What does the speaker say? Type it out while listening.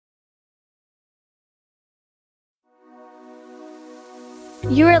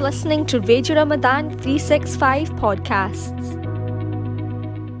You are listening to Radio Ramadan 365 podcasts.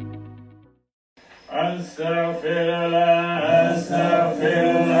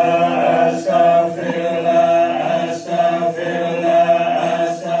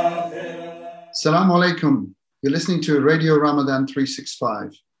 Assalamu alaikum. You're listening to Radio Ramadan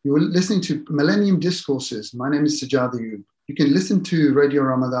 365. You're listening to Millennium Discourses. My name is Sajjad Ayyub. You can listen to Radio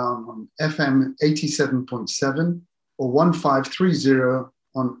Ramadan on FM 87.7 or 1530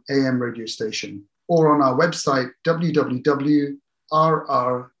 on AM radio station, or on our website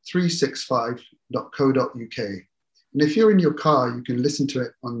www.rr365.co.uk. And if you're in your car, you can listen to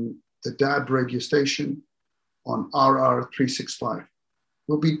it on the DAB radio station on RR365.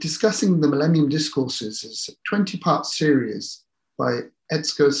 We'll be discussing the Millennium Discourses as a 20-part series by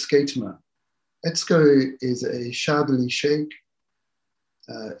Etzko Skatema. Etzko is a Shadili Sheikh,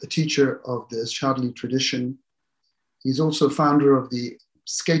 a teacher of the Shadili tradition. He's also founder of the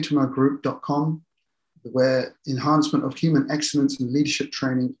skatemagroup.com, where enhancement of human excellence in leadership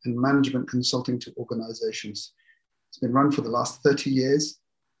training and management consulting to organizations. It's been run for the last 30 years.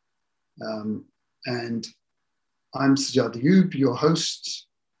 And I'm Sajjad Ayyub, your host,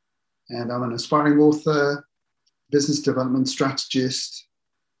 and I'm an aspiring author, business development strategist,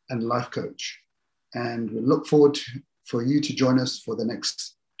 and life coach. And we look forward for you to join us for the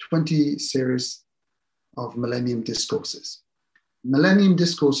next 20 series of Millennium Discourses. Millennium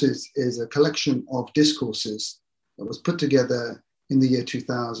Discourses is a collection of discourses that was put together in the year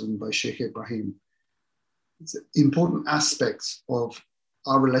 2000 by Sheikh Ibrahim. It's important aspects of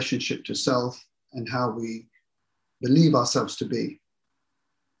our relationship to self and how we believe ourselves to be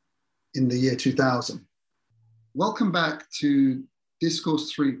in the year 2000. Welcome back to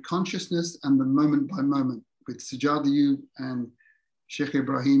Discourse 3, Consciousness and the Moment by Moment, with Sajjad Ayyub and Sheikh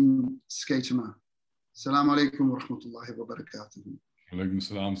Ibrahim Skatema. Assalamu alaikum wa rahmatullahi wa barakatuh. Alaikum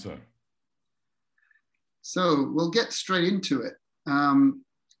salam, sir. So we'll get straight into it.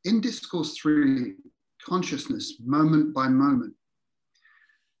 In Discourse 3, Consciousness, Moment by Moment.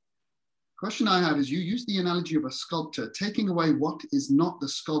 Question I have is, you use the analogy of a sculptor taking away what is not the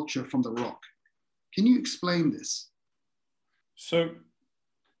sculpture from the rock. Can you explain this? So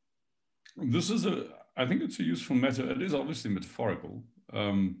this is I think it's a useful matter. It is obviously metaphorical.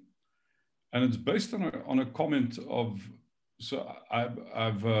 And it's based on a comment of, so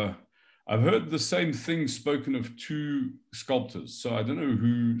I've heard the same thing spoken of two sculptors. So I don't know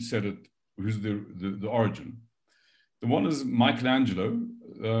who said it, who's the origin. The one is Michelangelo.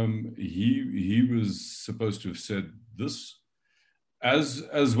 He was supposed to have said this,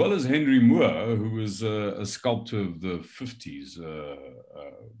 as well as Henry Moore, who was a sculptor of the 50s,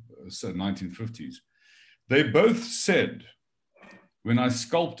 1950s. They both said, when I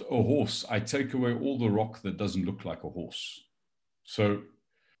sculpt a horse, I take away all the rock that doesn't look like a horse. So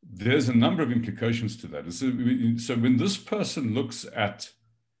there's a number of implications to that. So when this person looks at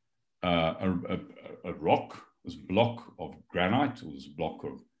a rock, this block of granite or this block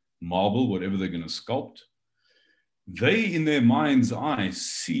of marble, whatever they're going to sculpt, they, in their mind's eye,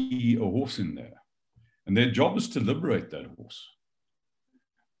 see a horse in there. And their job is to liberate that horse.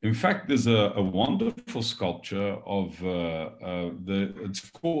 In fact, there's a wonderful sculpture of it's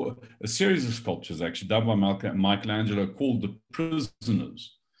called a series of sculptures actually done by Michelangelo called The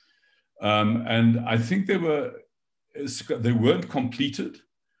Prisoners, and I think they weren't completed.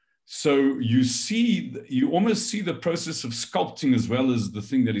 So you almost see the process of sculpting as well as the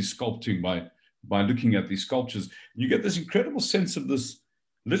thing that he's sculpting by looking at these sculptures. You get this incredible sense of this,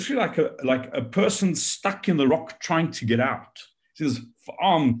 literally like a person stuck in the rock trying to get out. His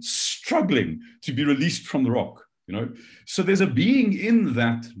arm struggling to be released from the rock, So there's a being in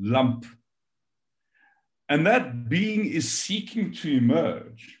that lump, and that being is seeking to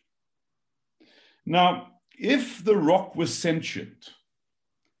emerge. Now, if the rock was sentient,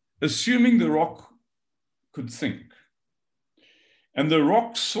 assuming the rock could think, and the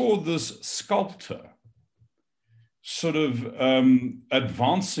rock saw this sculptor sort of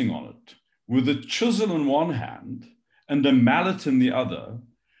advancing on it with a chisel in one hand and a mallet in the other,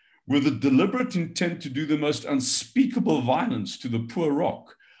 with a deliberate intent to do the most unspeakable violence to the poor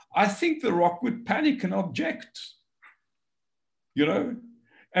rock, I think the rock would panic and object, And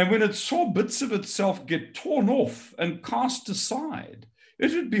when it saw bits of itself get torn off and cast aside,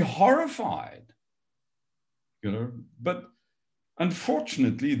 it would be horrified, But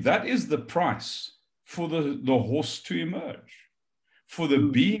unfortunately, that is the price for the horse to emerge, for the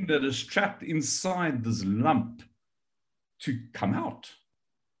being that is trapped inside this lump to come out.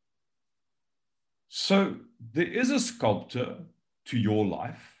 So there is a sculptor to your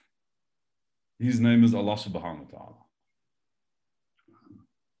life. His name is Allah subhanahu wa ta'ala.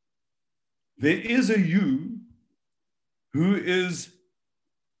 there is a you who is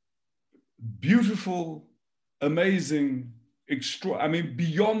beautiful, amazing,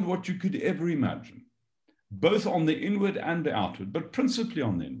 beyond what you could ever imagine, both on the inward and the outward, but principally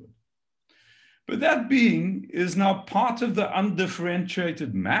on the inward. But that being is now part of the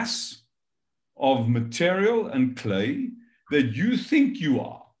undifferentiated mass of material and clay that you think you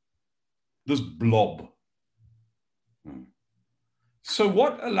are, this blob. So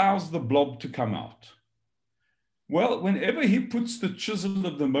what allows the blob to come out? Well, whenever he puts the chisel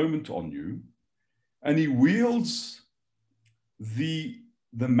of the moment on you and he wields the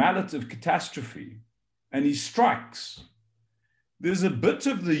mallet of catastrophe and he strikes, there's a bit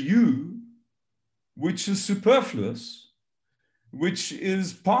of the you which is superfluous, which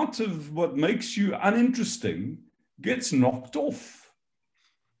is part of what makes you uninteresting, gets knocked off.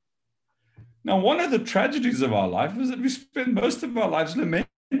 Now, one of the tragedies of our life is that we spend most of our lives lamenting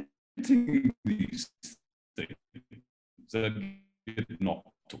these things that get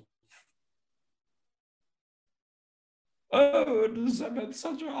knocked off. Oh, it's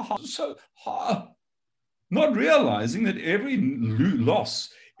such a hard, not realizing that every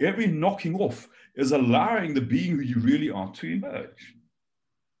loss, every knocking off is allowing the being who you really are to emerge.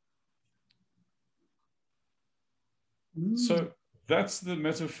 So that's the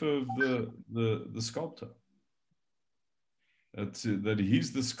metaphor of the sculptor. That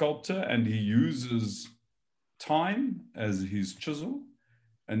he's the sculptor and he uses time as his chisel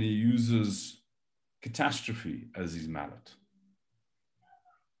and he uses catastrophe as his mallet.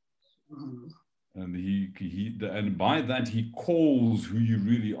 And by that he calls who you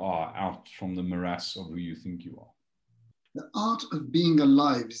really are out from the morass of who you think you are. The art of being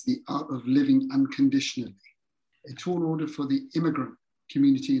alive is the art of living unconditionally. A tall order for the immigrant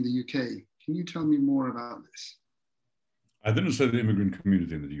community in the UK. Can you tell me more about this? I didn't say the immigrant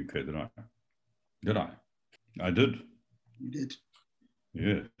community in the UK, did I? Did I? I did. You did.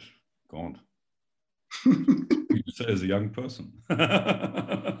 Yes. God. You say as a young person.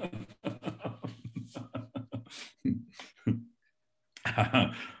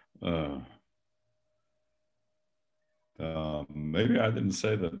 Maybe I didn't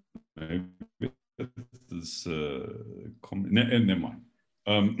say that. Maybe it's never mind.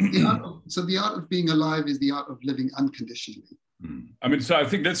 So the art of being alive is the art of living unconditionally. So I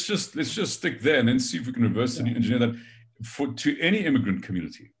think let's just stick there and then see if we can reverse engineer that to any immigrant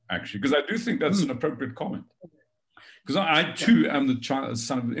community, actually, because I do think that's an appropriate comment. Because I too am the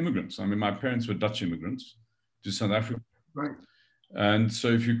son of immigrants. I mean, my parents were Dutch immigrants to South Africa. Right. And so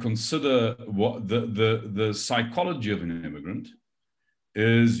if you consider what the psychology of an immigrant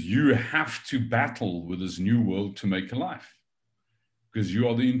is, you have to battle with this new world to make a life because you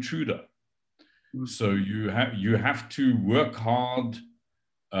are the intruder. So you have to work hard,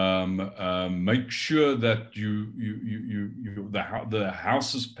 make sure that the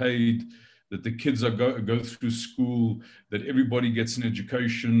house is paid, that the kids go through school, that everybody gets an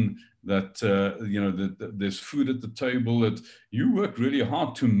education, that that there's food at the table, that you work really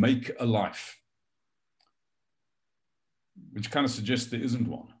hard to make a life, which kind of suggests there isn't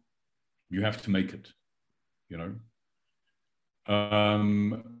one. You have to make it,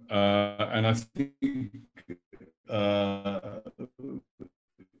 and I think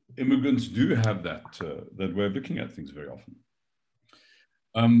immigrants do have that way of looking at things very often.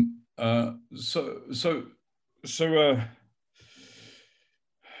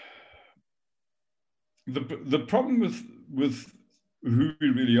 The problem with who we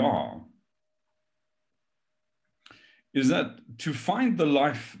really are is that to find the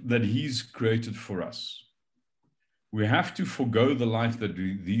life that he's created for us, we have to forego the life that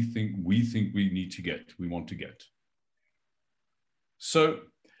we think we want to get. So,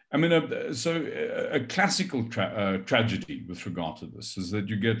 I mean, a classical tragedy with regard to this is that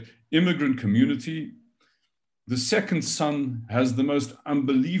you get immigrant community. The second son has the most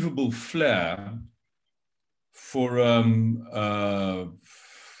unbelievable flair for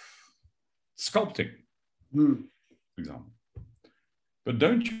sculpting, for example. But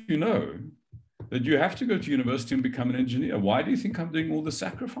don't you know that you have to go to university and become an engineer? Why do you think I'm doing all the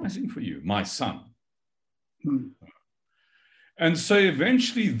sacrificing for you, my son? And so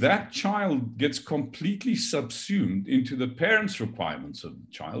eventually that child gets completely subsumed into the parents' requirements of the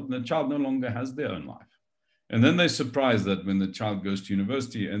child, and the child no longer has their own life. And then they're surprised that when the child goes to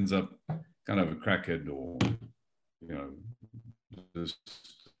university, it ends up kind of a crackhead or, just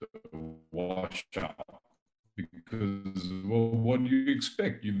washed out. Because, well, what do you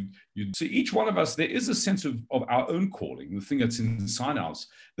expect? You see, each one of us, there is a sense of our own calling, the thing that's inside us,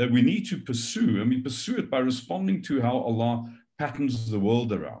 that we need to pursue. And we pursue it by responding to how Allah patterns the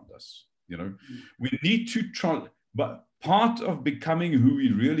world around us. You know, we need to try, but part of becoming who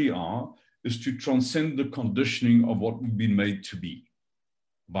we really are is to transcend the conditioning of what we've been made to be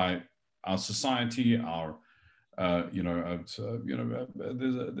by our society, our, there's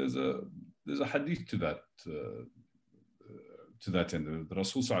a hadith to that end. The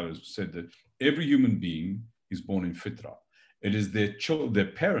Rasul said that every human being is born in fitrah. It is their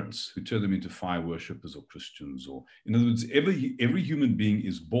parents who turn them into fire worshippers or Christians, or in other words, every human being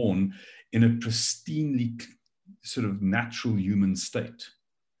is born in a pristinely sort of natural human state,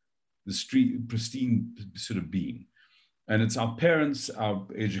 pristine sort of being. And it's our parents, our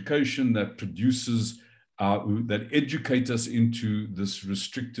education that produces, that educate us into this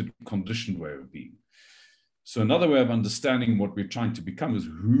restricted, conditioned way of being. So another way of understanding what we're trying to become is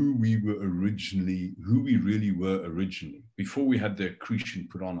who we really were originally, before we had the accretion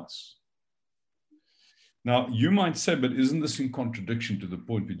put on us. Now, you might say, but isn't this in contradiction to the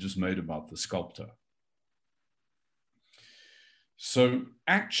point we just made about the sculptor? So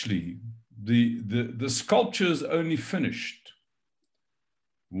actually, the sculpture is only finished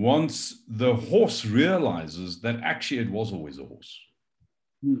once the horse realizes that actually it was always a horse.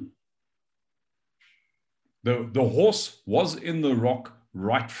 The horse was in the rock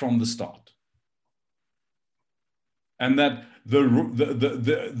right from the start. And that the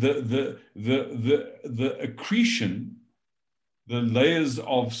accretion, the layers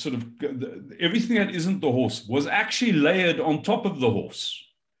of sort of everything that isn't the horse was actually layered on top of the horse.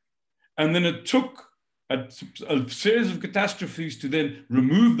 And then it took a series of catastrophes to then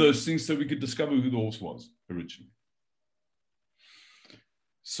remove those things so we could discover who the horse was originally.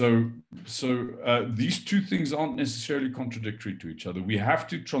 So these two things aren't necessarily contradictory to each other. We have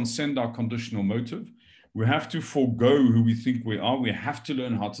to transcend our conditional motive. We have to forego who we think we are. We have to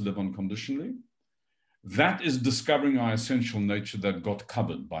learn how to live unconditionally. That is discovering our essential nature that got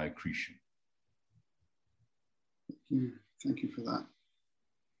covered by accretion. Thank you for that.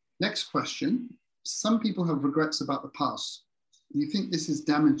 Next question. Some people have regrets about the past. Do you think this is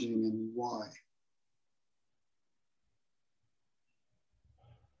damaging, and why?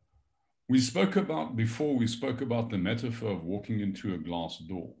 We spoke about the metaphor of walking into a glass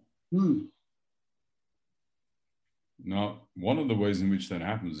door. Now, one of the ways in which that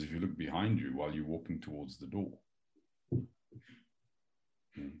happens is if you look behind you while you're walking towards the door.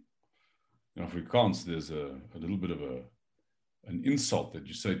 In Afrikaans, there's a little bit of an insult that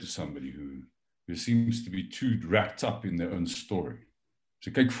you say to somebody who seems to be too wrapped up in their own story.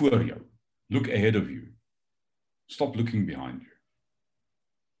 So, kyk voor jou. Look ahead of you. Stop looking behind you.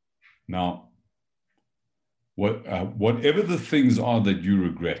 Now, whatever the things are that you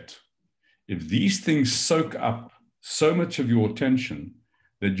regret, if these things soak up so much of your attention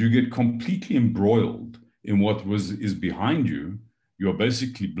that you get completely embroiled in what is behind you, you're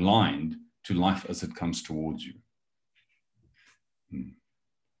basically blind to life as it comes towards you.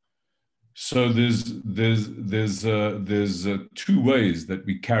 So there's two ways that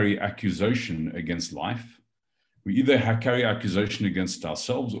we carry accusation against life. We either carry accusation against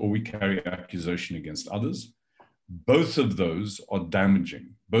ourselves or we carry accusation against others. Both of those are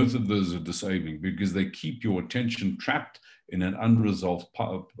damaging. Both of those are disabling because they keep your attention trapped in an unresolved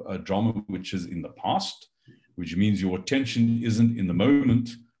drama, which is in the past, which means your attention isn't in the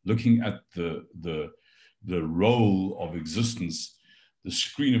moment, looking at the roll of existence, the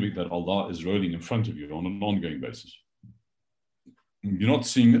screen of it that Allah is rolling in front of you on an ongoing basis. You're not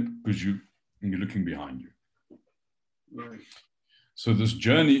seeing it because you're looking behind you. Right. So this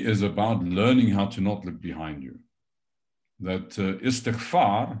journey is about learning how to not look behind you. That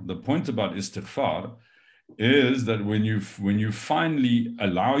istighfar, the point about istighfar is that when you finally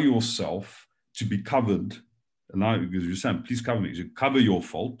allow yourself to be covered, because you're saying, please cover me, you cover your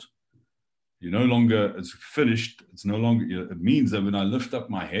fault, you no longer, it's finished, it's no longer, it means that when I lift up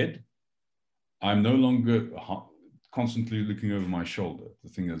my head, I'm no longer constantly looking over my shoulder. The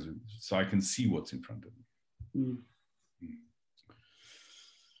thing is, so I can see what's in front of me.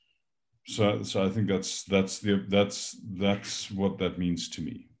 So I think that's what that means to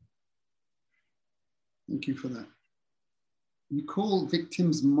me. Thank you for that. You call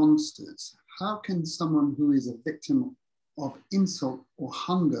victims monsters. How can someone who is a victim of insult or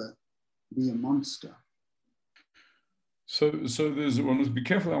hunger be a monster? So there's one must be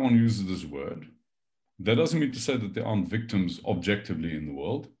careful how one uses this word. That doesn't mean to say that there aren't victims objectively in the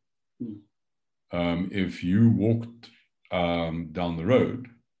world. If you walked down the road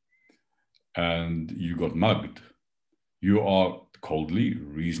and you got mugged, you are coldly,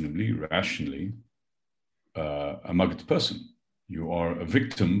 reasonably, rationally a mugged person. You are a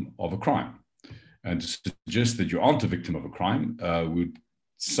victim of a crime. And to suggest that you aren't a victim of a crime would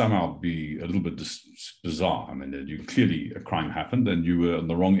somehow be a little bit bizarre. I mean, clearly a crime happened and you were on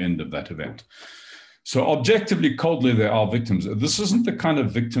the wrong end of that event. So objectively, coldly, there are victims. This isn't the kind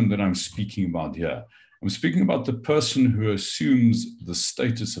of victim that I'm speaking about here. I'm speaking about the person who assumes the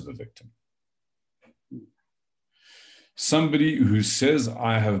status of a victim. Somebody who says,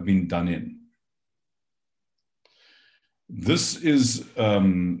 I have been done in. This is a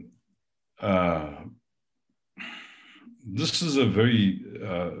very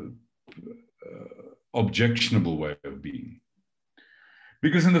objectionable way of being.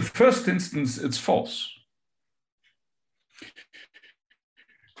 Because in the first instance, it's false.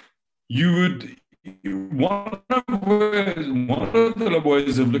 One of the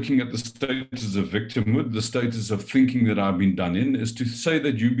ways of looking at the status of victimhood, the status of thinking that I've been done in, is to say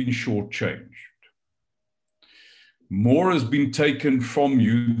that you've been shortchanged. More has been taken from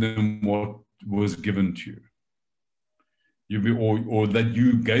you than what was given to you. Or that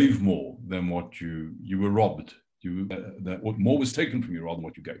you gave more than what you were robbed. More was taken from you rather than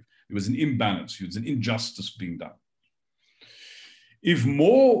what you gave. There was an imbalance. There was an injustice being done. If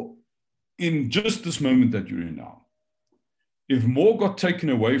more, in just this moment that you're in now, if more got taken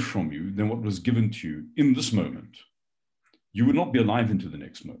away from you than what was given to you in this moment, you would not be alive into the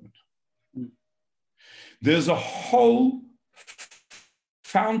next moment. There's a whole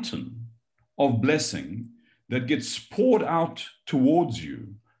fountain of blessing that gets poured out towards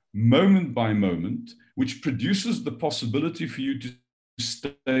you moment by moment, which produces the possibility for you to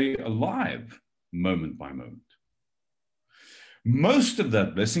stay alive moment by moment. Most of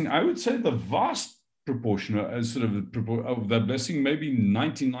that blessing, I would say the vast proportion of that blessing, maybe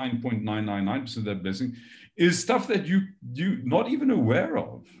 99.999% of that blessing, is stuff that you're not even aware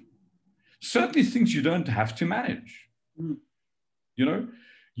of. Certainly things you don't have to manage. You know,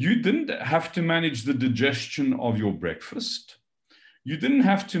 you didn't have to manage the digestion of your breakfast. You didn't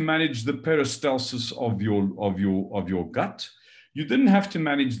have to manage the peristalsis of your gut. You didn't have to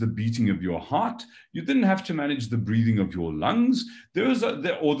manage the beating of your heart. You didn't have to manage the breathing of your lungs.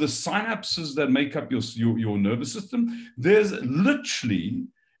 Or the synapses that make up your nervous system. There's literally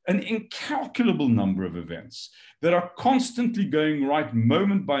an incalculable number of events that are constantly going right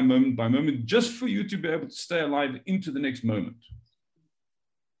moment by moment by moment, just for you to be able to stay alive into the next moment.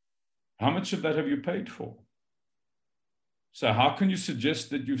 How much of that have you paid for? So how can you suggest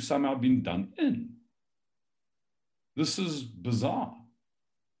that you've somehow been done in? This is bizarre.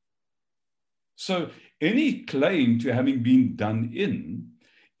 So any claim to having been done in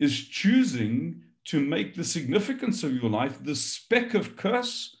is choosing to make the significance of your life the speck of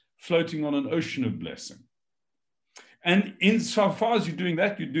curse floating on an ocean of blessing. And insofar as you're doing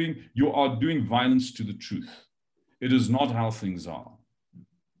that, you are doing violence to the truth. It is not how things are.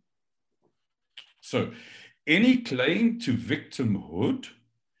 So any claim to victimhood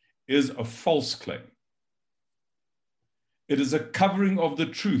is a false claim. It is a covering of the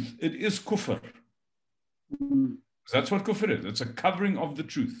truth. It is kufr. That's what kufr is. It's a covering of the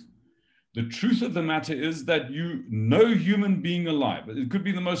truth. The truth of the matter is that no human being alive, it could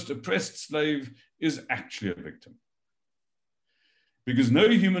be the most oppressed slave, is actually a victim. Because no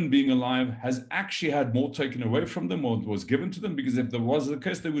human being alive has actually had more taken away from them or was given to them, because if there was the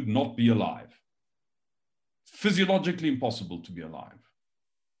case, they would not be alive. Physiologically impossible to be alive.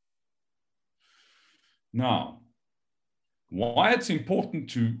 Now, why it's important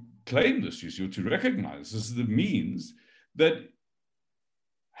to claim this issue, to recognize this, means that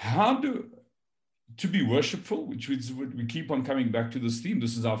to be worshipful, which we keep on coming back to this theme,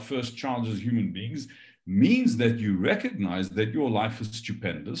 this is our first challenge as human beings, means that you recognize that your life is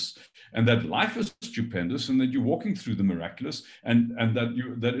stupendous, and that life is stupendous, and that you're walking through the miraculous, and that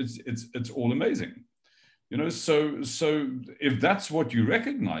it's all amazing. You know, so if that's what you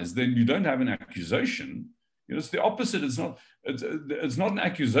recognize, then you don't have an accusation. You know, it's the opposite. It's not an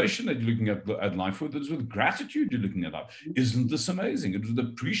accusation that you're looking at life with. It's with gratitude you're looking at life. Isn't this amazing? It's with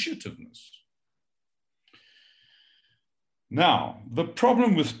appreciativeness. Now, the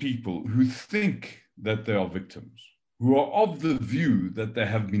problem with people who think that they are victims, who are of the view that they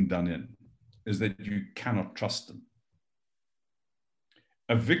have been done in, is that you cannot trust them.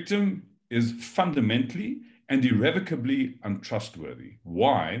 A victim is fundamentally and irrevocably untrustworthy.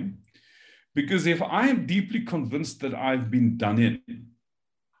 Why? Because if I am deeply convinced that I've been done in,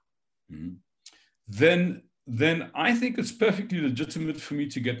 then I think it's perfectly legitimate for me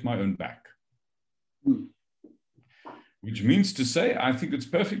to get my own back. Which means to say, I think it's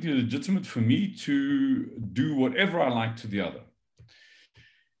perfectly legitimate for me to do whatever I like to the other.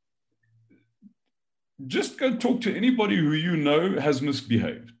 Just go talk to anybody who you know has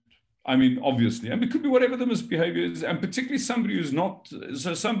misbehaved. I mean, obviously, and it could be whatever the misbehavior is, and particularly somebody who's not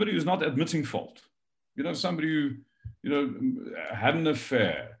admitting fault. You know, somebody who, you know, had an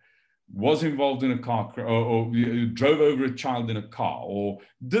affair, was involved in a car crash, or drove over a child in a car, or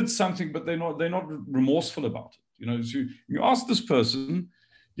did something, but they're not remorseful about it. You know, so you ask this person,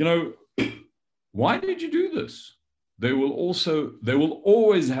 you know, why did you do this? They will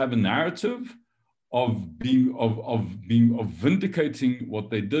always have a narrative of vindicating what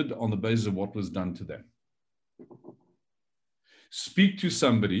they did on the basis of what was done to them. Speak to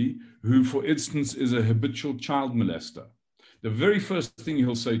somebody who, for instance, is a habitual child molester. The very first thing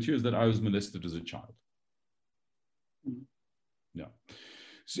he'll say to you is that I was molested as a child. Yeah.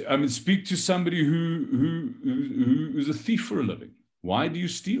 So, I mean, speak to somebody who's a thief for a living. Why do you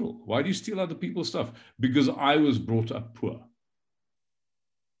steal? Why do you steal other people's stuff? Because I was brought up poor.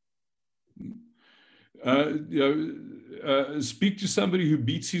 Speak to somebody who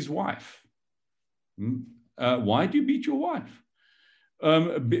beats his wife. Why do you beat your wife?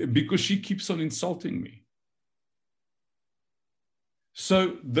 Because she keeps on insulting me.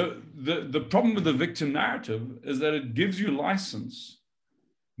 So the problem with the victim narrative is that it gives you license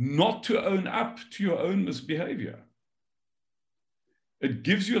not to own up to your own misbehavior. It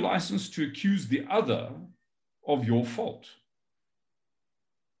gives you a license to accuse the other of your fault.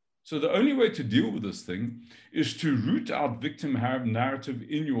 So the only way to deal with this thing is to root out victim narrative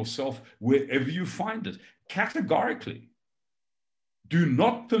in yourself wherever you find it, categorically. Do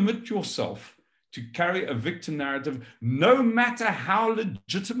not permit yourself to carry a victim narrative, no matter how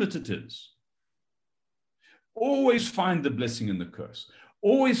legitimate it is. Always find the blessing in the curse.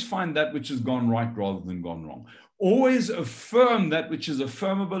 Always find that which has gone right rather than gone wrong. Always affirm that which is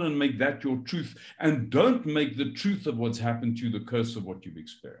affirmable and make that your truth. And don't make the truth of what's happened to you the curse of what you've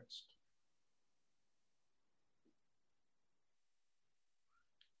experienced.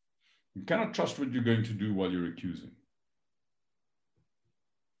 You cannot trust what you're going to do while you're accusing.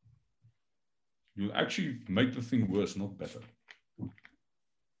 You'll actually make the thing worse, not better.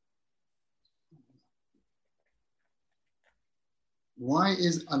 Why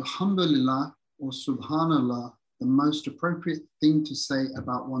is Alhamdulillah or Subhanallah the most appropriate thing to say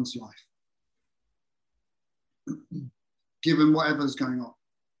about one's life, given whatever's going on?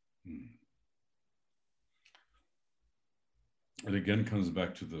 It again comes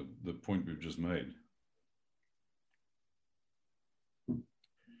back to the point we've just made.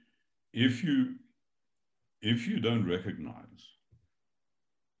 If you don't recognize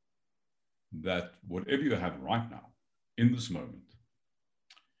that whatever you have right now, in this moment,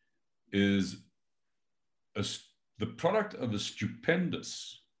 is the product of a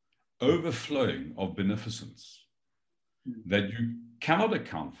stupendous overflowing of beneficence that you cannot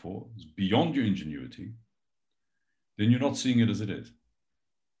account for, is beyond your ingenuity, then you're not seeing it as it is.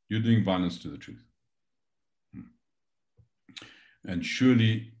 You're doing violence to the truth. And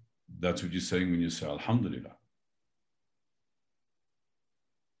surely that's what you're saying when you say Alhamdulillah.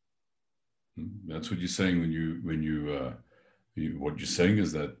 That's what you're saying when you what you're saying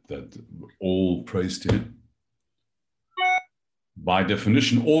is that all praise to Him. By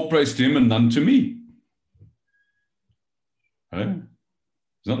definition, all praise to Him and none to me. Right?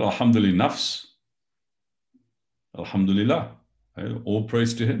 It's not Alhamdulillah nafs. Alhamdulillah. Right? All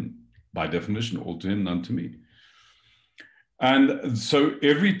praise to Him. By definition, all to Him, none to me. And so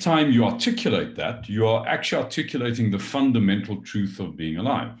every time you articulate that, you are actually articulating the fundamental truth of being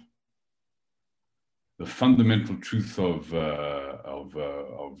alive. The fundamental truth of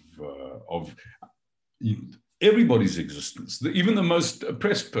everybody's existence, even the most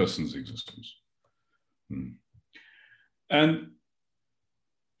oppressed person's existence. And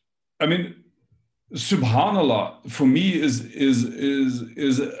I mean, Subhanallah for me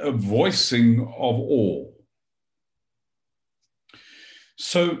is a voicing of awe.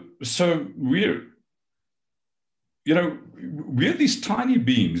 So we're these tiny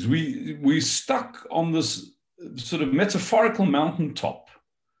beings. We're stuck on this sort of metaphorical mountaintop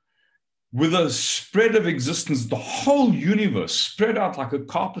with a spread of existence, the whole universe spread out like a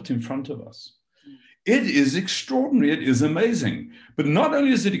carpet in front of us. It is extraordinary. It is amazing. But not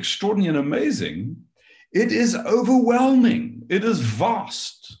only is it extraordinary and amazing, it is overwhelming. It is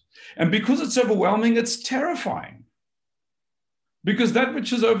vast. And because it's overwhelming, it's terrifying. Because that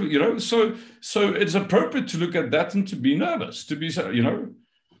which is over, so it's appropriate to look at that and to be nervous, to be,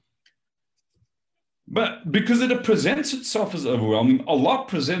 But because it presents itself as overwhelming, Allah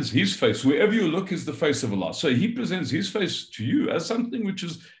presents His face. Wherever you look is the face of Allah. So He presents His face to you as something which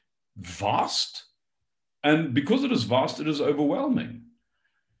is vast. And because it is vast, it is overwhelming.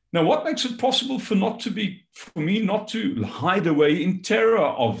 Now, what makes it possible for me not to hide away in terror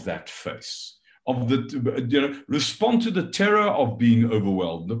of that face, of the, respond to the terror of being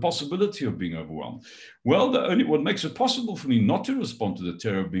overwhelmed, the possibility of being overwhelmed? Well, what makes it possible for me not to respond to the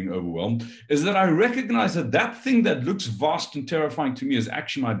terror of being overwhelmed is that I recognize that that thing that looks vast and terrifying to me is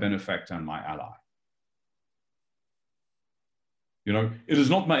actually my benefactor and my ally. It is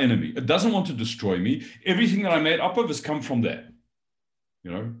not my enemy. It doesn't want to destroy me. Everything that I made up of has come from there.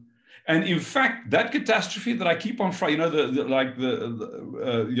 And in fact, that catastrophe that I keep on the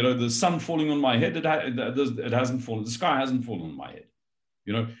sun falling on my head, it hasn't fallen. The sky hasn't fallen on my head.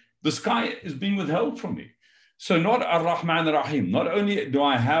 The sky is being withheld from me. So not Ar-Rahman Ar-Rahim. Not only do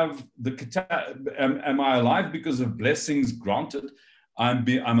I have am I alive because of blessings granted,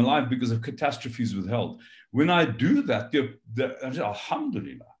 I'm alive because of catastrophes withheld. When I do that,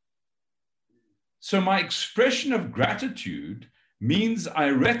 Alhamdulillah. So my expression of gratitude means I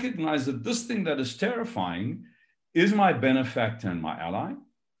recognize that this thing that is terrifying is my benefactor and my ally.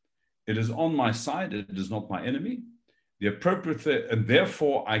 It is on my side. It is not my enemy. The appropriate thing, and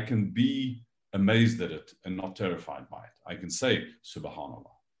therefore I can be amazed at it and not terrified by it. I can say,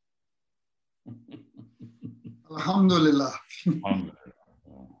 Subhanallah. Alhamdulillah. Alhamdulillah.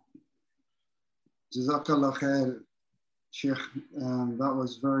 Jazakallah khair, Sheikh. That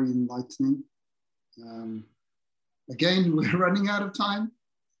was very enlightening. Again, we're running out of time.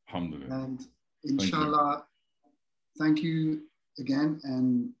 Alhamdulillah. And inshallah, thank you again.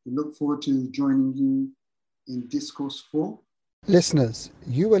 And we look forward to joining you in Discourse 4. Listeners,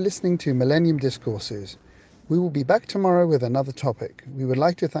 you are listening to Millennium Discourses. We will be back tomorrow with another topic. We would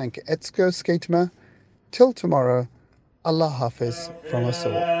like to thank Etzko Skatema. Till tomorrow, Allah Hafiz from us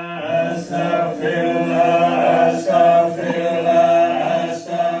all.